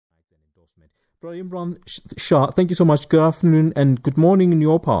Brother Imran Shah, thank you so much. Good afternoon and good morning in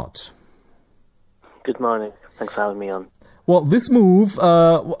your part. Good morning. Thanks for having me on. Well, this move,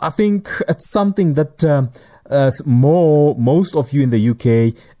 I think it's something that most of you in the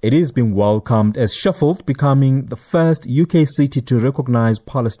UK, it is being welcomed as Sheffield becoming the first UK city to recognize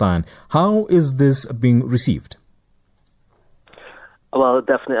Palestine. How is this being received? Well,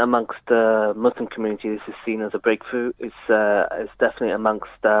 definitely amongst the Muslim community, this is seen as a breakthrough. It's definitely amongst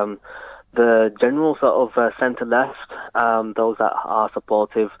the general sort of centre-left, those that are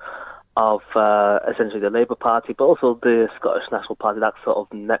supportive of essentially the Labour Party, but also the Scottish National Party, that sort of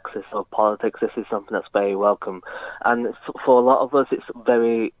nexus of politics. This is something that's very welcome. And for a lot of us, it's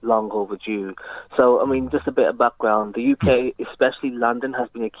very long overdue. So, I mean, just a bit of background. The UK, especially London, has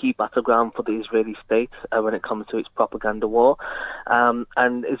been a key battleground for the Israeli state when it comes to its propaganda war.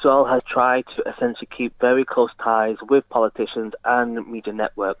 And Israel has tried to essentially keep very close ties with politicians and media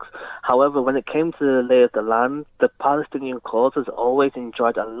networks. However, when it came to the lay of the land, the Palestinian cause has always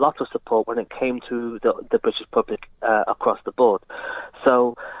enjoyed a lot of support when it came to the British public across the board.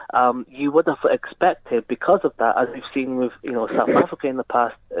 So you would have expected, because of that, as we've seen with South Africa in the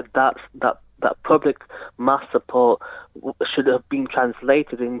past, that public mass support should have been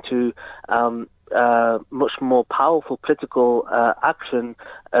translated into much more powerful political action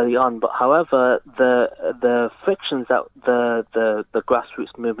early on. But however, the frictions that the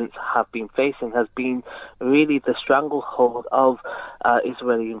grassroots movements have been facing has been really the stranglehold of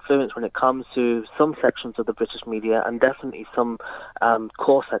Israeli influence when it comes to some sections of the British media and definitely some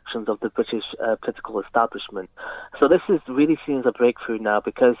core sections of the British political establishment. So this is really seen as a breakthrough now,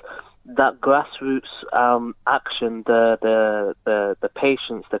 because that grassroots action, the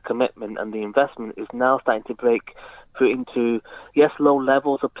patience, the commitment, and the investment is now starting to break through into, yes, low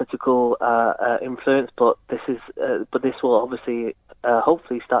levels of political influence, but this will obviously,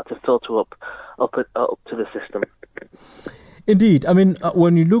 hopefully, start to filter up to the system. Indeed. I mean,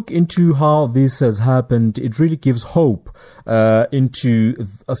 when you look into how this has happened, it really gives hope into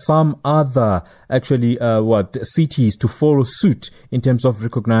some other, actually, cities to follow suit in terms of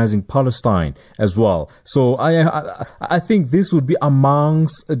recognizing Palestine as well. So I think this would be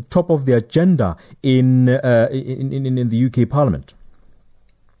amongst top of the agenda in the UK Parliament.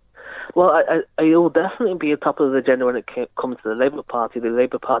 Well, it will definitely be a top of the agenda when it comes to the Labour Party. The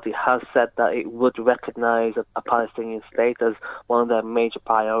Labour Party has said that it would recognise a Palestinian state as one of their major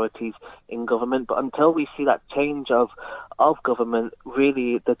priorities in government. But until we see that change of government,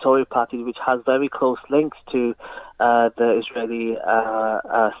 really the Tory party, which has very close links to the Israeli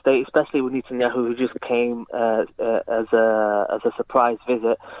state, especially with Netanyahu, who just came as a surprise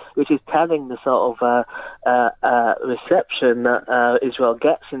visit, which is telling the sort of reception that Israel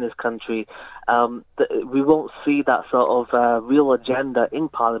gets in this country. We won't see that sort of real agenda in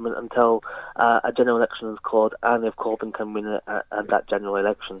Parliament until a general election is called, and if Corbyn can win that general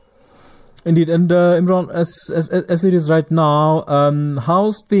election. Indeed, and Imran, as it is right now,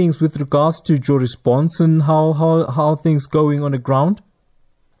 how's things with regards to your response, and how things going on the ground?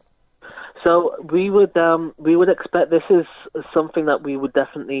 So we would expect, this is something that we would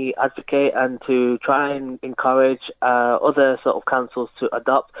definitely advocate and to try and encourage other sort of councils to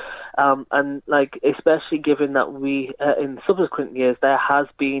adopt, and especially given that we in subsequent years there has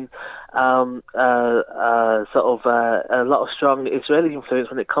been a lot of strong Israeli influence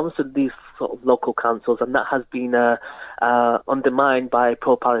when it comes to these sort of local councils, and that has been undermined by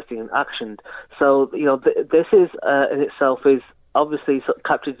pro-Palestinian action. So this is in itself is obviously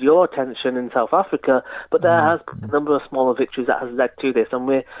captured your attention in South Africa, but there has been a number of smaller victories that has led to this, and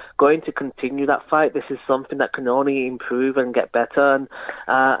we're going to continue that fight. This is something that can only improve and get better,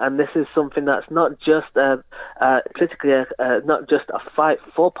 and this is something that's not just politically, not just a fight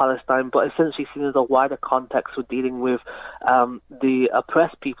for Palestine, but essentially seen as a wider context for dealing with the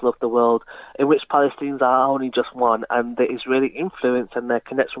oppressed people of the world, in which Palestinians are only just one, and the Israeli influence and their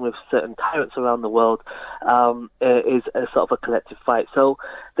connection with certain tyrants around the world is a sort of a collective fight. So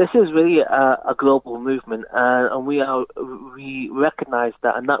this is really a global movement, and we recognise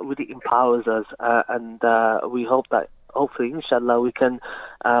that, and that really empowers us, and we hope that hopefully, inshallah, we can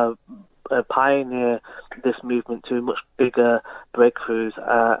pioneer this movement to much bigger breakthroughs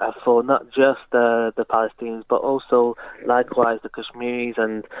for not just the Palestinians, but also likewise the Kashmiris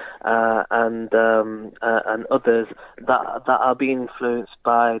and others that are being influenced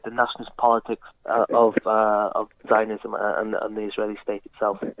by the nationalist politics of Zionism and the Israeli state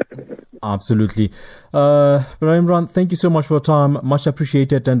itself. Absolutely. Imran, thank you so much for your time. Much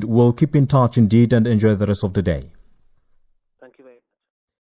appreciated, and we'll keep in touch indeed, and enjoy the rest of the day.